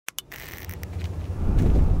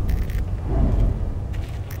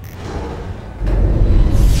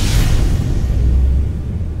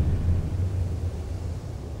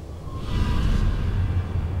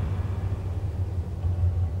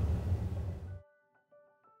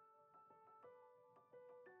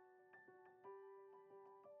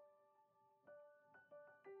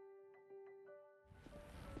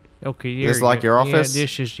Okay, This is like your office? Yeah,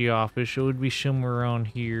 this is the office, so it would be somewhere around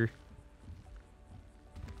here.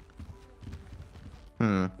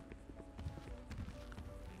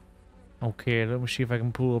 Okay, let me see if I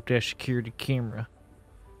can pull up that security camera.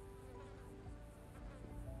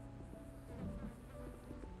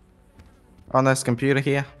 On this computer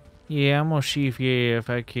here? Yeah, I'm gonna see if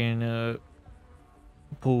I can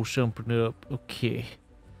pull something up. Okay.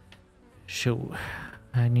 So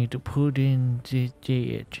I need to put in the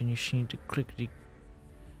date and you just need to click the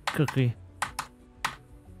quickly.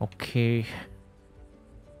 Okay.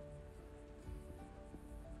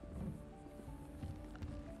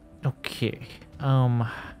 Okay. Oh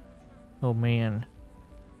man.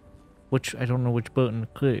 I don't know which button to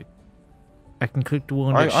click. I can click the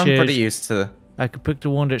one that says... I'm pretty used to... I can pick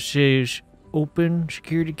the one that says open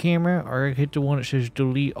security camera, or I can hit the one that says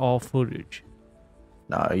delete all footage.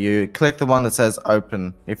 No, you click the one that says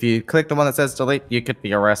open. If you click the one that says delete, you could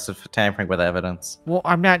be arrested for tampering with evidence. Well,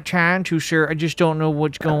 I'm not trying to, sir. I just don't know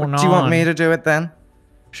what's going on. Do you want me to do it then?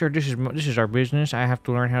 Sir, this is our business. I have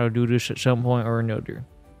to learn how to do this at some point or another.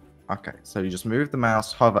 Okay, so you just move the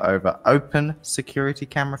mouse, hover over open security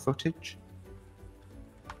camera footage.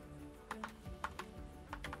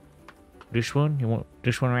 This one? You want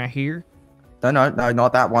this one right here? No,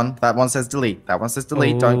 not that one. That one says delete. That one says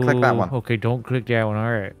delete. Don't click that one. Okay, don't click that one. All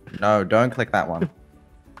right. No, don't click that one.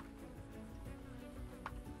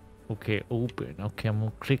 Okay, open. Okay, I'm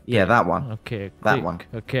gonna click Yeah, that one. Okay, click. That one.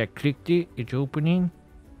 Okay, I clicked it. It's opening.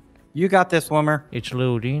 You got this, Wilmer. It's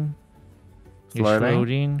loading. It's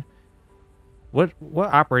loading. What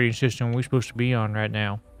operating system are we supposed to be on right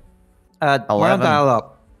now? We're on dial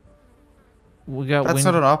up. We got That's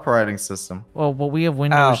not an operating system. Well, we have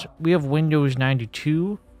Windows. We have Windows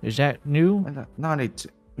 92. Is that new? 92.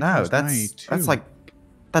 No,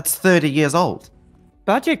 that's 30 years old.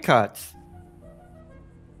 Budget cuts.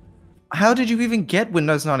 How did you even get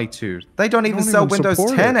Windows 92? They don't even sell Windows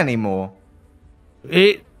 10 anymore.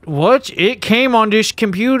 What? It came on this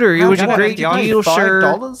computer. It was a great deal, sir.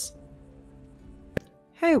 $5?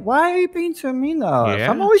 Hey, why are you being so mean to us?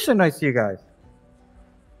 Yeah. I'm always so nice to you guys.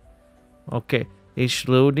 Okay, it's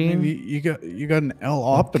loading. You got an L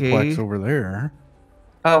optiplex over there.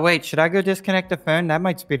 Oh wait, should I go disconnect the phone? That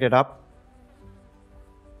might speed it up.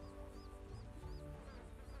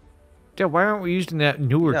 Yeah, why aren't we using that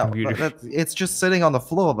newer computer? It's just sitting on the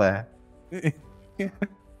floor there.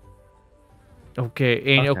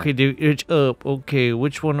 Okay, and okay, dude, it's up. Okay,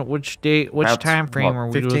 which one? Which date? Which time frame are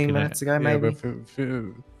we looking at? 15 minutes ago, maybe. Yeah,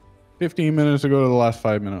 but 15 minutes ago to the last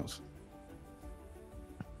 5 minutes.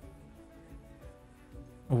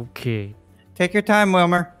 Okay. Take your time,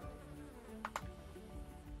 Wilmer.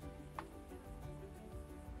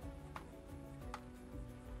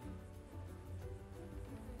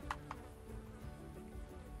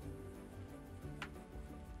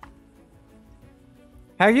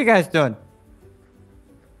 How are you guys doing?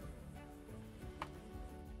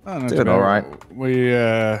 Doing all right. We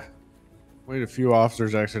had a few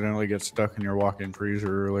officers accidentally get stuck in your walk-in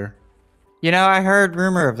freezer earlier. You know, I heard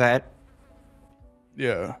rumor of that.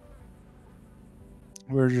 Yeah.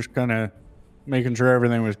 We were just kind of making sure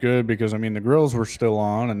everything was good because, I mean, the grills were still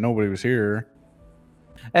on and nobody was here.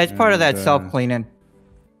 It's part of that self-cleaning.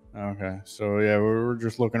 Okay. So, yeah, we were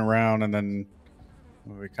just looking around and then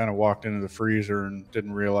we kind of walked into the freezer and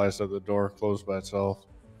didn't realize that the door closed by itself.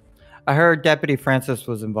 I heard Deputy Francis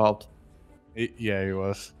was involved. Yeah, he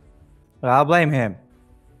was. Well, I'll blame him.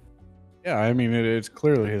 Yeah, I mean, it's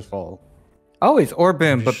clearly his fault. Always, or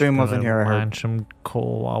Boom, but Boom wasn't here, I heard. Find some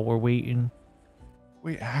coal while we're waiting.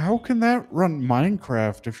 Wait, how can that run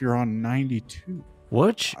Minecraft if you're on 92?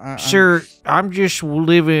 What? Sir, I'm just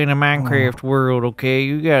living in a Minecraft world, okay?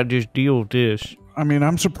 You gotta just deal with this. I mean,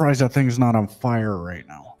 I'm surprised that thing's not on fire right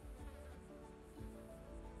now.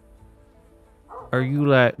 Are you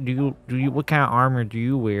like, do you, what kind of armor do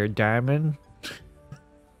you wear? Diamond?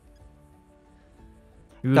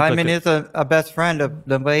 Diamond is a best friend of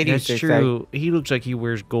the ladies. That's true. He looks like he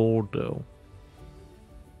wears gold, though.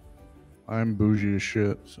 I'm bougie as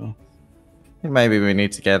shit, so. Maybe we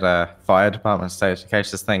need to get a fire department station in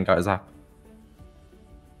case this thing goes up.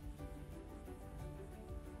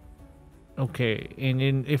 Okay, and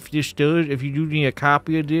then if you do need a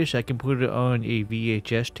copy of this, I can put it on a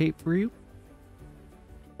VHS tape for you.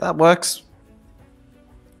 That works.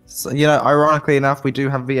 So, you know, ironically enough, we do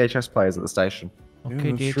have VHS players at the station. Okay,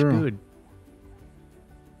 yeah, that's true. good.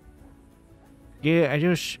 Yeah,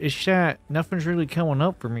 it's not, nothing's really coming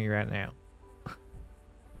up for me right now.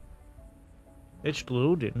 It's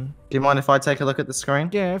loading. Do you mind if I take a look at the screen?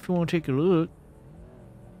 Yeah, if you want to take a look.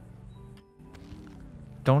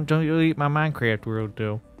 Don't delete my Minecraft world,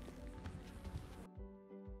 though.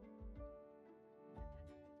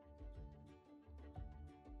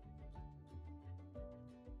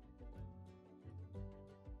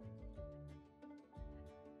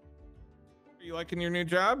 You liking your new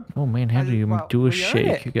job? Oh man, how do you do a we earned shake?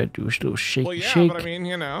 it. You gotta do a little shake, Well, yeah, shake, but I mean,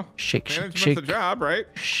 you know, shake, shake, management's shake, the job, right?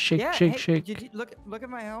 shake, Yeah, shake, hey, shake. did you look at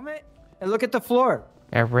my helmet and look at the floor.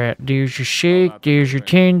 All right, there's your shake, that's there's your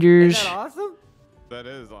amazing. tenders. Isn't that awesome? That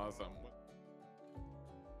is awesome.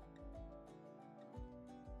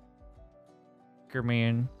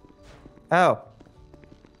 Man. Oh.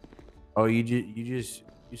 Oh, you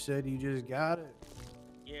said you just got it.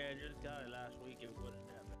 Yeah, I just got it last week. It wasn't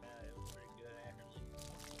that bad. It was pretty good,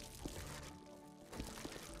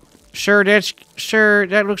 actually. Sir,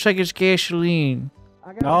 that looks like it's gasoline.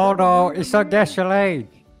 No, it's not gasoline.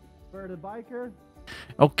 For the biker?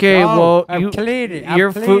 Okay, No, well, I'm cleaning.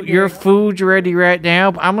 your food's ready right now.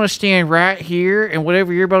 I'm gonna stand right here, and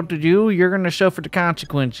whatever you're about to do, you're gonna suffer the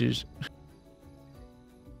consequences.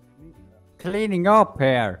 Cleaning up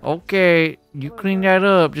here. Okay, you clean that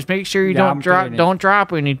up. Just make sure you Yeah, I'm cleaning. don't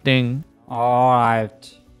drop anything. All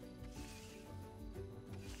right.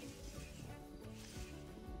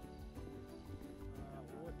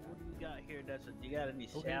 What do you got here? You got any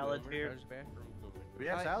salad here?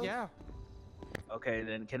 Yeah. Okay,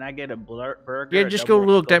 then can I get a burger? Yeah, a just go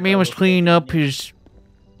look. That man was double cleaning steak up onion? his.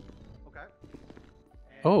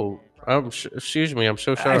 Oh, excuse me. I'm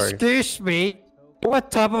so sorry. Excuse me.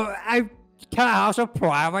 What type of... Can I have some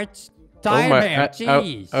private time here?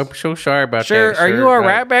 Jeez. I'm so sorry about Sir, that. are you all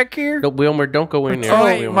right back here? No, Wilmer, don't go in there. Oh,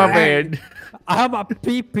 Wilmer. my bad. I'm a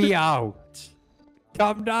pee-pee out.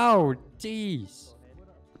 Come down. Jeez.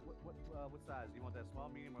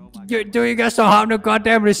 Do you guys not have no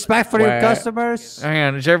goddamn respect for your Wow. customers? Hang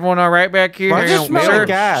on, is everyone all right back here? Why does Hang it on, smell sir, like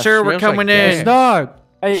gas? sir, we're Smells like coming gas. in. It's not.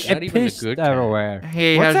 It's not It even the pissed good kind. everywhere.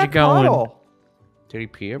 Hey, What's how's that it going? puddle? Did he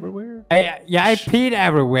pee everywhere? Yeah, I peed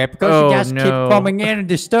everywhere because Oh, you guys no. keep coming in and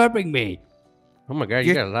disturbing me. Oh my God,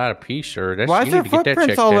 you got a lot of pee, sir. That's, Why you is there need to get that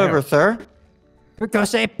footprints checked all out. over, sir?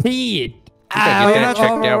 Because I peed. gotta get that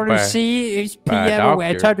checked out by- see, it's pee by a everywhere.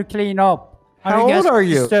 I doctor. tried to clean up. How you guys old are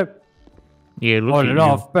you? disturb- Yeah, look On at and you.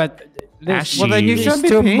 off, but see then you you. shouldn't be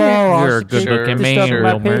these two peeing. morons You're a keep good-looking disturbing man,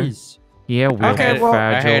 my Wilmer. peas. Yeah, Wilmer Okay, well,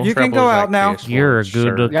 Fidgel. you can go out now. You're a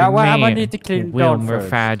good-looking Yeah, well, man. I'm gonna need to clean it down Wilmer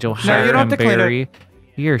first. Fidgel, No, you don't have to clean it. Barry.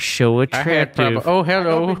 You're so I had attractive. oh,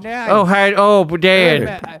 hello. Oh, hi. Oh, Dad.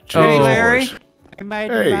 Hey, Oh. Larry. I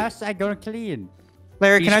made Hey. a mess. I gonna clean.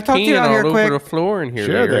 Larry, He's can I talk to you peeing out all here over quick? the floor in here,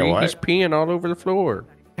 Sure there, Larry. Wyatt. He's peeing all over the floor.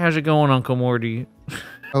 How's it going, Uncle Morty?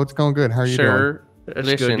 Oh, it's going good. How are you doing? Sir, That's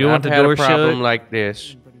listen, good. Do you want I've the had door a problem shut? like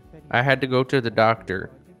this. I had to go to the doctor,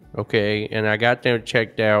 okay, and I got them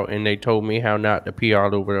checked out, and they told me how not to pee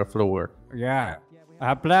all over the floor. Yeah, I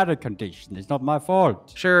have bladder condition. It's not my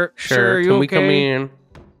fault. Sir, Sir, you can okay? we come in?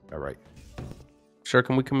 All right. Sir,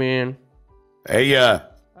 can we come in? Hey,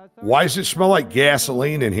 why does it smell like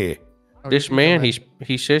gasoline in here? Oh, This you can man, come in.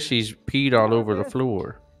 he says he's peed all over the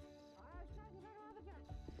floor.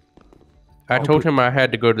 I told him I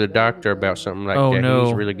had to go to the doctor about something like Oh, that. no.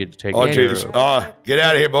 He's really good to take Oh, care Jesus. of. Get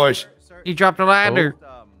out of here, boys. He dropped a ladder.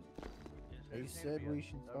 They said we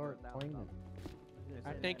should start cleaning.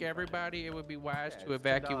 I think everybody, it would be wise to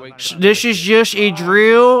evacuate. This is just a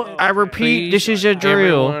drill. I repeat, Please, this is a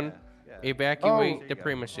drill. everyone, evacuate the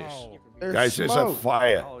premises. There's Guys, there's a smoke.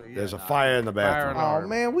 fire. There's a fire in the bathroom. Fire Oh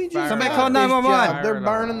man, we just Somebody got call this 911. job. They're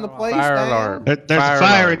burning the place Fire down. alarm. There's Fire a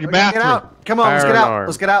fire alarm. in your Get bathroom. out. Come on, let's Fire get out. alarm.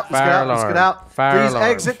 Let's get out. Let's get Fire out. Let's get alarm. out. Fire Please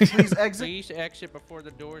alarm. exit. Please exit. Please exit before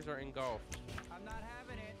the doors are engulfed. I'm not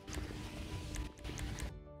having it.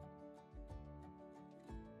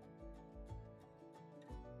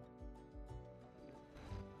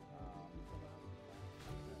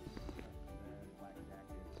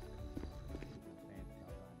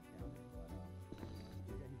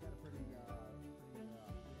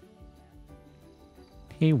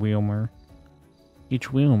 Hey, Wilmer.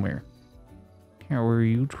 It's Wilmer. How are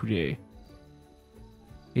you today?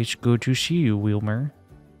 It's good to see you, Wilmer.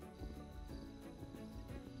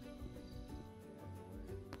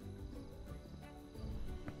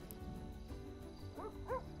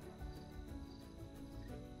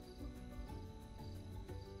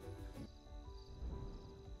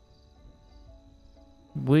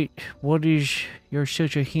 Wait, what is... You're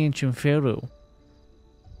such a handsome fellow.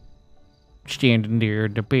 Standing there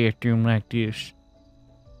in the bathroom like this.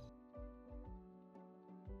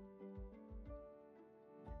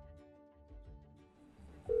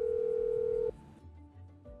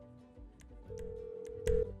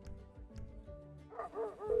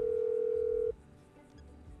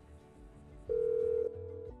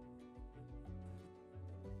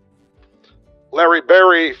 Larry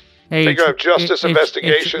Berry, Hey, Figure of Justice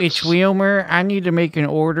Investigations. It's Wilmer. I need to make an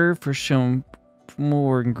order for some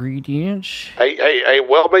more ingredients. hey,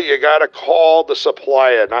 Wilmer, you gotta call the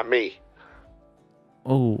supplier, not me.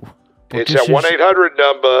 Oh. but It's this that is- 1-800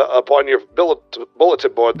 number up on your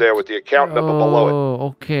bulletin board there with the account number below it. Oh,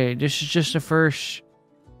 okay. This is just the first.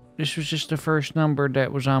 This was just the first number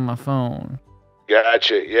that was on my phone.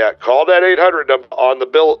 Gotcha. Yeah, call that 800 number on the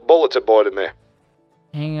bulletin board in there.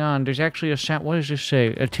 Hang on. There's actually a sound. What does this say?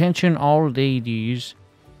 Attention, all ladies.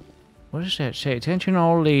 What does that say? Attention,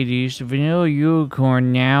 all ladies. The Vanilla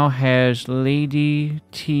Unicorn now has lady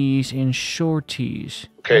tees and shorties.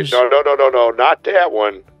 Okay, no, not that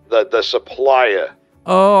one. The supplier.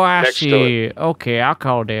 Oh, I next to see. Okay, I'll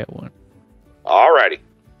call that one. Alrighty.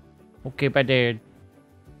 Okay, bye, Dad.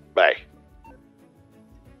 Bye.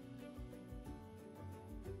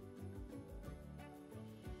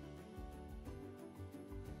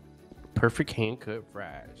 Perfect hand-cut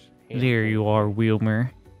fries. There you are,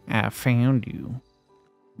 Wilmer. I found you.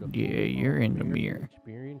 Yeah, you're in the mirror.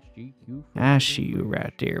 I see you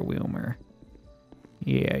right there, Wilmer.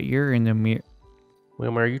 Yeah, you're in the mirror.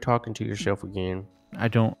 Wilmer, are you talking to yourself again? I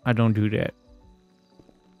don't do that.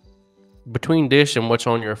 Between this and what's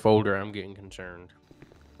on your folder, I'm getting concerned.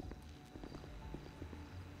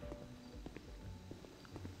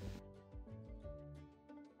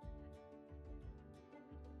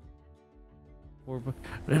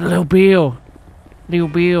 Lil Bill. Lil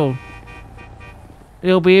Bill.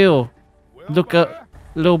 Lil Bill. Look up.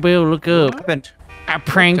 Lil Bill, look up. I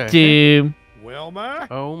pranked him. Wilmer?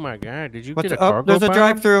 Oh my god, did you What's get a up? cargo There's a bomb?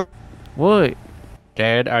 drive-through. What?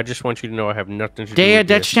 Dad, I just want you to know I have nothing to do Dad, with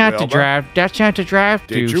that's this. not the Wilmer? drive. That's not the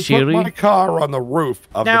drive-through, Did you silly. put my car on the roof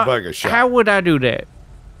of Now, the burger shop? how would I do that?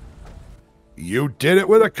 You did it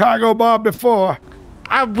with a cargo bomb before.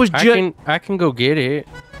 I was I just. can go get it.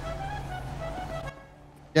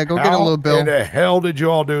 Yeah, go get a How little bill. in the hell did you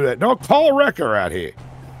all do that? No, call a wrecker out here.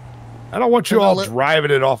 I don't want you No, all let-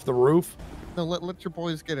 driving it off the roof. No, let your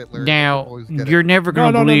boys get it, Larry. Now, Let your boys get you're it. never No,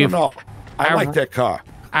 gonna no, believe. no. I I- like that car.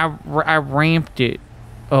 I ramped it.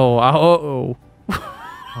 Oh, uh-oh.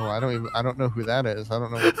 Oh, I don't know who that is. I don't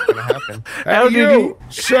know what's gonna happen. How Hey, did you,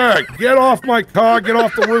 sir, get off my car. Get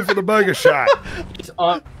off the roof of the burger shop.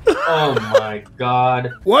 Oh my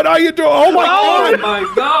god. What are you doing? Oh my Oh god!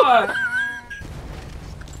 my god!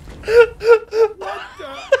 What the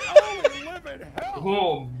holy living hell?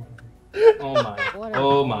 Oh, oh my. What is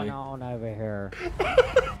Oh going my. on over here?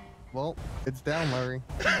 Well, it's down, Larry.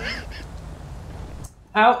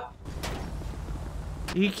 How?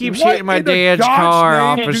 He keeps What hitting my in the dad's God's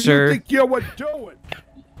car, name do officer. you think you were doing?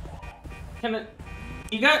 Can it?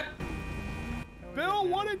 You got? Bill,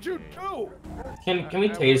 what did you do? Can we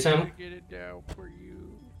tase him? Get it down for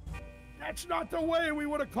you. That's not the way we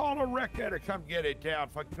would have called a wrecker to come get it down,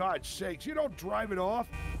 for God's sakes. You don't drive it off,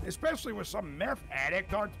 especially with some meth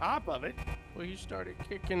addict on top of it. Well, you started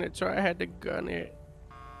kicking it, so I had to gun it.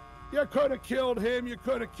 You could have killed him. You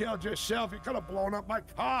could have killed yourself. You could have blown up my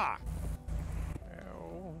car.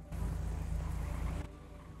 Ow.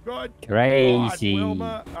 Good Crazy. God,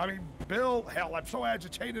 Wilma. I mean, Bill, hell, I'm so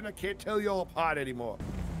agitated I can't tell you all apart anymore.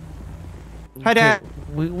 Hi, Dad.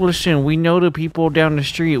 Listen, we know the people down the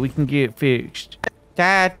street. We can get it fixed.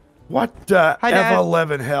 Dad. What the Hi, Dad.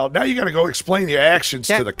 ever-living hell? Now you got to go explain your actions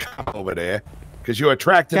to Dad. the cop over there because you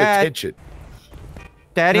attracted Dad. attention.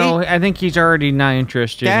 Daddy. No, I think he's already not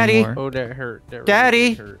interested Daddy. anymore. Oh, that hurt. That really Daddy.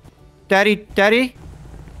 did hurt. Daddy.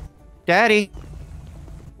 Daddy.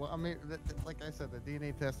 Well, I mean, like I said, the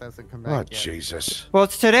DNA test hasn't come Oh, back yet. Jesus. Well,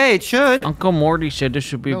 it's today. It should. Uncle Morty said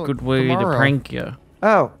this would be a No, good way tomorrow. to prank you.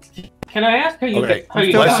 Oh. Can I ask how you Okay, how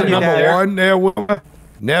you still got lesson your me number dad. one there, Wilma.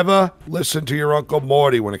 Never listen to your Uncle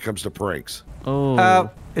Morty when it comes to pranks. Oh.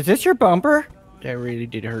 Is this your bumper? That really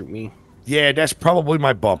did hurt me. Yeah, that's probably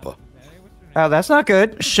my bumper. Oh, that's not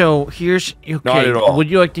good. So here's okay. Not at all. Would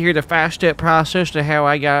you like to hear the 5-step process to how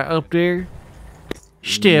I got up there?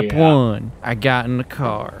 Step Yeah. 1, I got in the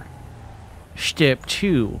car. Step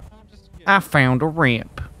 2, I found a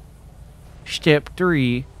ramp. Step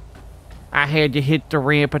 3, I had to hit the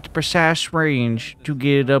ramp at the precise range to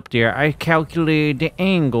get it up there. I calculated the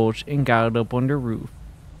angles and got it up on the roof.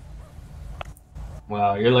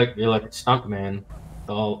 Wow, you're like a stunt man.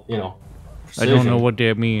 All you know. I don't know precision. what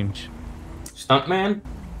that means. Stunt man?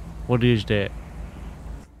 What is that?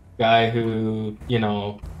 Guy who, you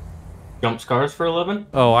know, jumps cars for a living?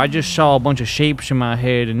 Oh, I just saw a bunch of shapes in my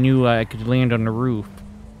head and knew I could land on the roof.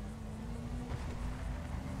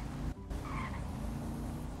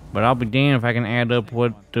 But I'll be damned if I can add up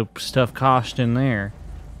what the stuff cost in there.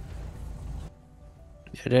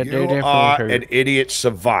 Yeah, that You definitely are hurt. an idiot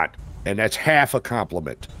savant, and that's half a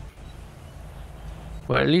compliment.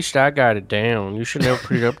 Well, at least I got it down. You should never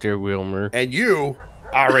put it up there, Wilmer. And you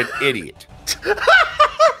are an idiot.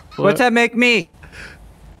 What's that make me?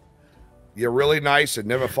 You're really nice and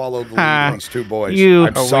never followed the lead of these two boys.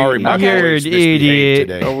 I'm Are sorry, we- my You're boys an misbehaved idiot.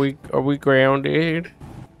 today. Are we grounded?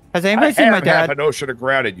 Has I anybody seen my have dad? a notion of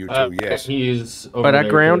grounded you two, yes. He's over But I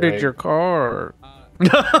there, grounded right? your car. Okay.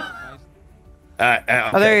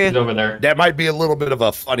 Oh, there he He's is. over there. That might be a little bit of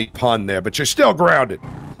a funny pun there, but you're still grounded.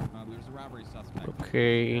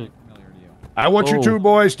 Okay. I want you two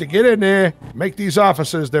boys to get in there, make these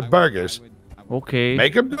officers their burgers. Okay.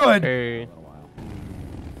 Make them good. Okay.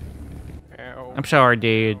 Ow. I'm sorry,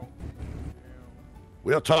 Dad.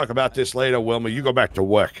 We'll talk about this later, Wilmer. You go back to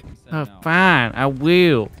work. Fine, I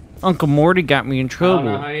will. Uncle Morty got me in I don't trouble.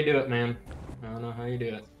 know how you do it, man. I don't know how you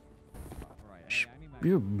do it.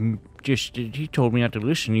 You're just, he told me not to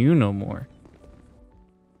listen to you no more.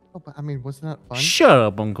 Oh, but I mean, wasn't that fun? Shut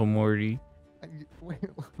up, Uncle Morty. Wait,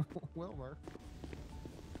 Wilmer.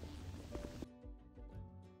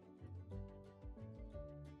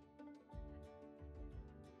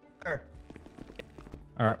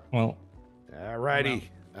 All right. Well. All righty.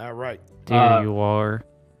 All right. There you are.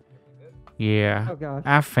 Yeah, Oh, God.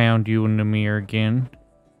 I found you in the mirror again.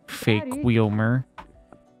 Fake Wilmer.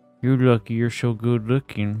 You're lucky you're so good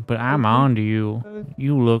looking, but I'm on to you.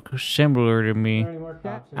 You look similar to me.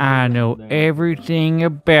 I know everything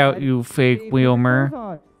about you, fake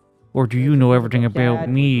Wilmer. Or do you know everything about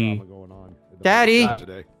me? Daddy.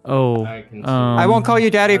 Oh, I won't call you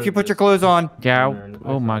daddy if you put your clothes on. Yeah.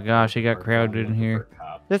 Oh my gosh, it got crowded in here.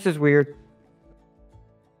 This is weird.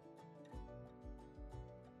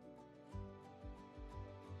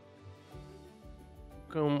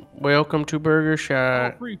 Welcome to Burger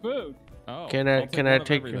Shot. Free food. Oh, Can I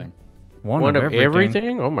take everything. One of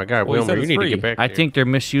everything? Oh my God, Well, he Wilmer, said you it's need free. to get back I there. think they're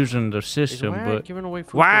misusing the system, Wyatt but giving away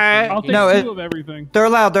food for why? free? I'll take No, two of everything. They're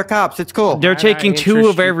allowed. They're cops. It's cool. They're taking two of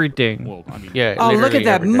interested- everything. Well, I mean, Yeah. Oh, look literally at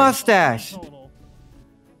that everything. mustache.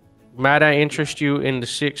 Might I interest you in the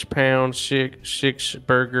 6-pound, six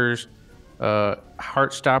burgers,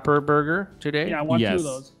 Heartstopper burger today? Yeah, I want two Yes. of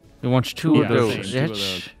those. He wants two Yeah, of those. two of That's,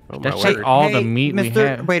 those. Oh, my that's word. like all the Hey, meat we Mr.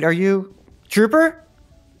 have. Wait, are you Trooper?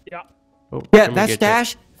 Yeah. Oh, Yeah, let me that get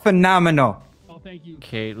stash, phenomenal. Oh, thank you.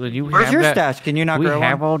 Okay, well, you Where's have your that. stash? Can you not We grow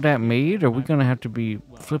have one? all that made, or are we gonna have to be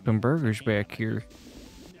flipping burgers back here?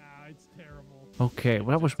 Nah, it's terrible. Okay,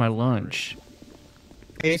 well, that was my lunch.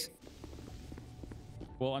 Ace?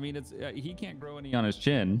 Well, I mean, it's he can't grow any on his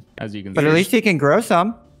chin, as you can But see. at least he can grow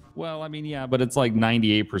some. Well, I mean, yeah, but it's like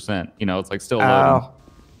 98%. You know, it's like still low. Oh.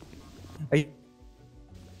 Are you-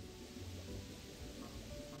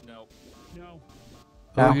 No. No.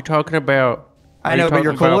 Oh, are you talking about? I are know, you but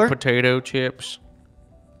you're talking about cooler? potato chips.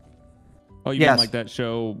 Oh, you Yes. mean like that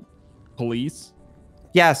show, Police?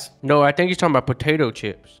 Yes. No, I think he's talking about potato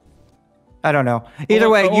chips. I don't know. Either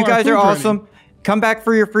way, or you guys food are journey. awesome. Come back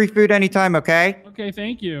for your free food anytime, okay? Okay,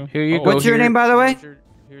 thank you. Here you Oh, go. What's your here- name, by the way?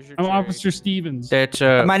 Here's your I'm tray. Officer Stevens. That's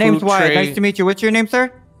My name's food Wyatt. tray- Nice to meet you. What's your name,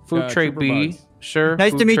 sir? Food tray Trooper B, Bugs. sir.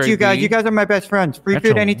 Nice Food to meet tray you guys. B. You guys are my best friends. Free That's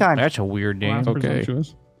food a- anytime. That's a weird Well, name. that's Okay.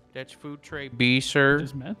 presumptuous. That's food tray B, sir.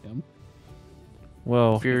 Just met him.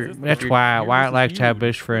 Well, If you're- that's if you're- why yours Wyatt is likes to have huge.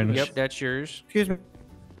 best friends. Yep, that's yours. Excuse me.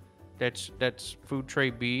 That's food tray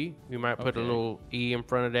B. You might put a Okay. little E in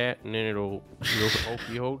front of that, and then you'll hope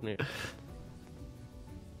you holding it.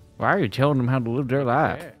 Why are you telling them how to live their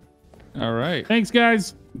life? Yeah. All right. Thanks,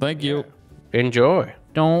 guys. Thank you. Enjoy.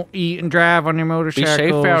 Don't eat and drive on your Be motorcycles.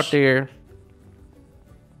 safe out there.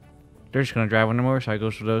 They're just gonna drive on the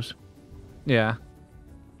motorcycles for those. Yeah.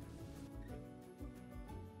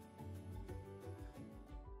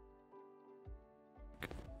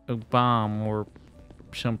 A bomb or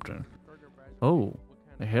something. Oh,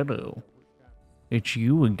 hello. It's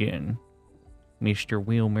you again, Mr.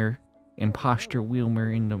 Wilmer, imposter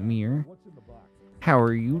Wilmer in the mirror. How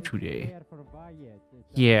are you today?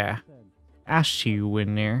 Yeah, I see you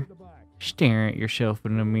in there, staring at yourself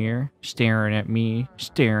in the mirror, staring at me,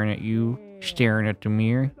 staring at you, staring at the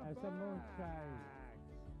mirror.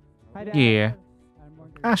 Yeah,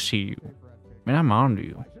 I see you. Man, I'm on to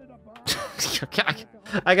you.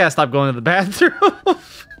 I gotta stop going to the bathroom.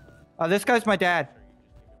 This guy's my dad.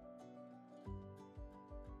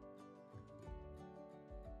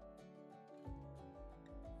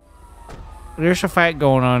 There's a fight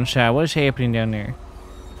going on inside. What's happening down there?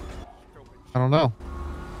 I don't know.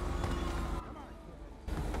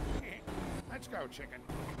 Let's go, chicken.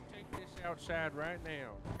 Take this outside right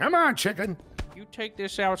now. Come on, chicken. You take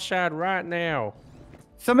this outside right now.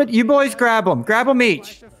 Somebody, you boys grab them. Grab them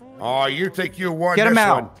each. Oh, you think you won Get this him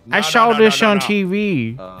out. one? I No, saw no, no, this no, on no.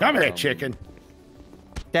 TV. Come here, chicken.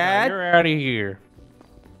 Dad? You're out of here.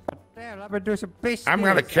 I'm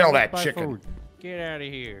gonna kill that chicken. Get out of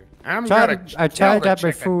here. I'm gonna I kill tried the up my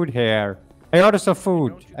chicken. food here. I ordered some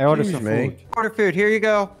food. I ordered Excuse some me. food. Order food. Here you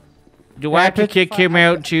go. Do I have to kick him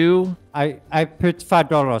out too? I put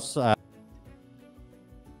 $5.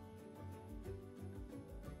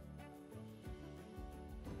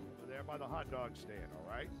 There by the hot dog stand,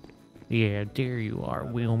 all right? Yeah, there you are,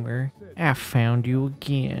 Wilmer. I found you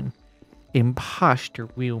again. Imposter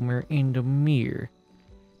Wilmer in the mirror.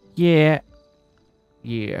 Yeah,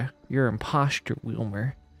 you're imposter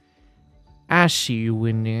Wilmer. I see you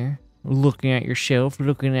in there, looking at yourself,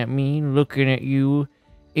 looking at me, looking at you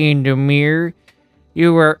in the mirror.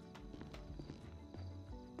 You are...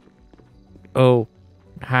 Oh,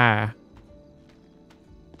 hi.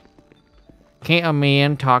 Can't a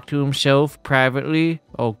man talk to himself privately?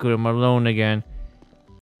 Oh, good, I'm alone again.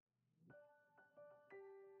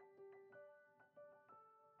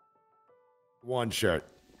 One shirt.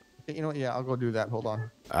 You know what? Yeah, I'll go do that. Hold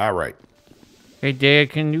on. All right. Hey,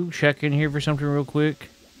 Dad, can you check in here for something real quick?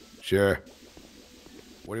 Sure.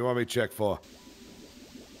 What do you want me to check for?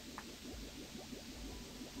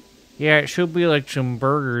 Yeah, it should be like some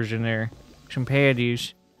burgers in there. Some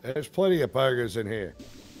patties. There's plenty of burgers in here.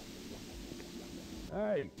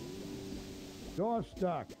 Hey. Door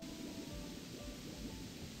stuck.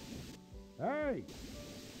 Hey.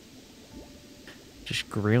 Just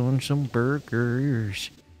grilling some burgers.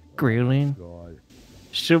 Grilling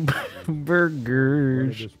some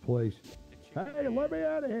burgers. This place. Hey, let me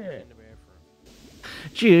out of here.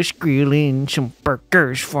 Just grilling some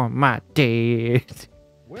burgers for my dad.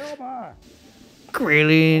 Wilma.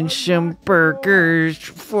 Grilling some burgers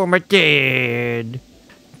for my dad.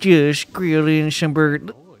 Just grilling some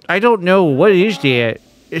burgers. I don't know. What is that?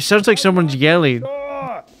 It sounds like someone's yelling.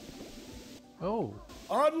 Door. Oh.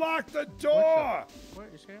 Unlock the door. What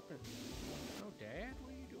is happening? Oh, Dad,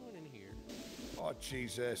 what are you doing in here? Oh,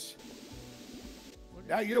 Jesus.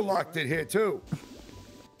 Now you're locked in here, too.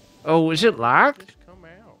 Oh, is it locked? Just come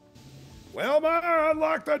out. Wilma,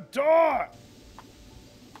 unlock the door.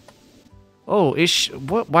 Oh,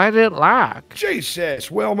 what? Why did it lock?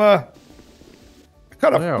 Jesus, Wilma. What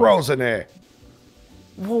kind of Well. bros in there?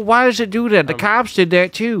 Well, why does it do that? The cops did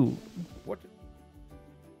that too.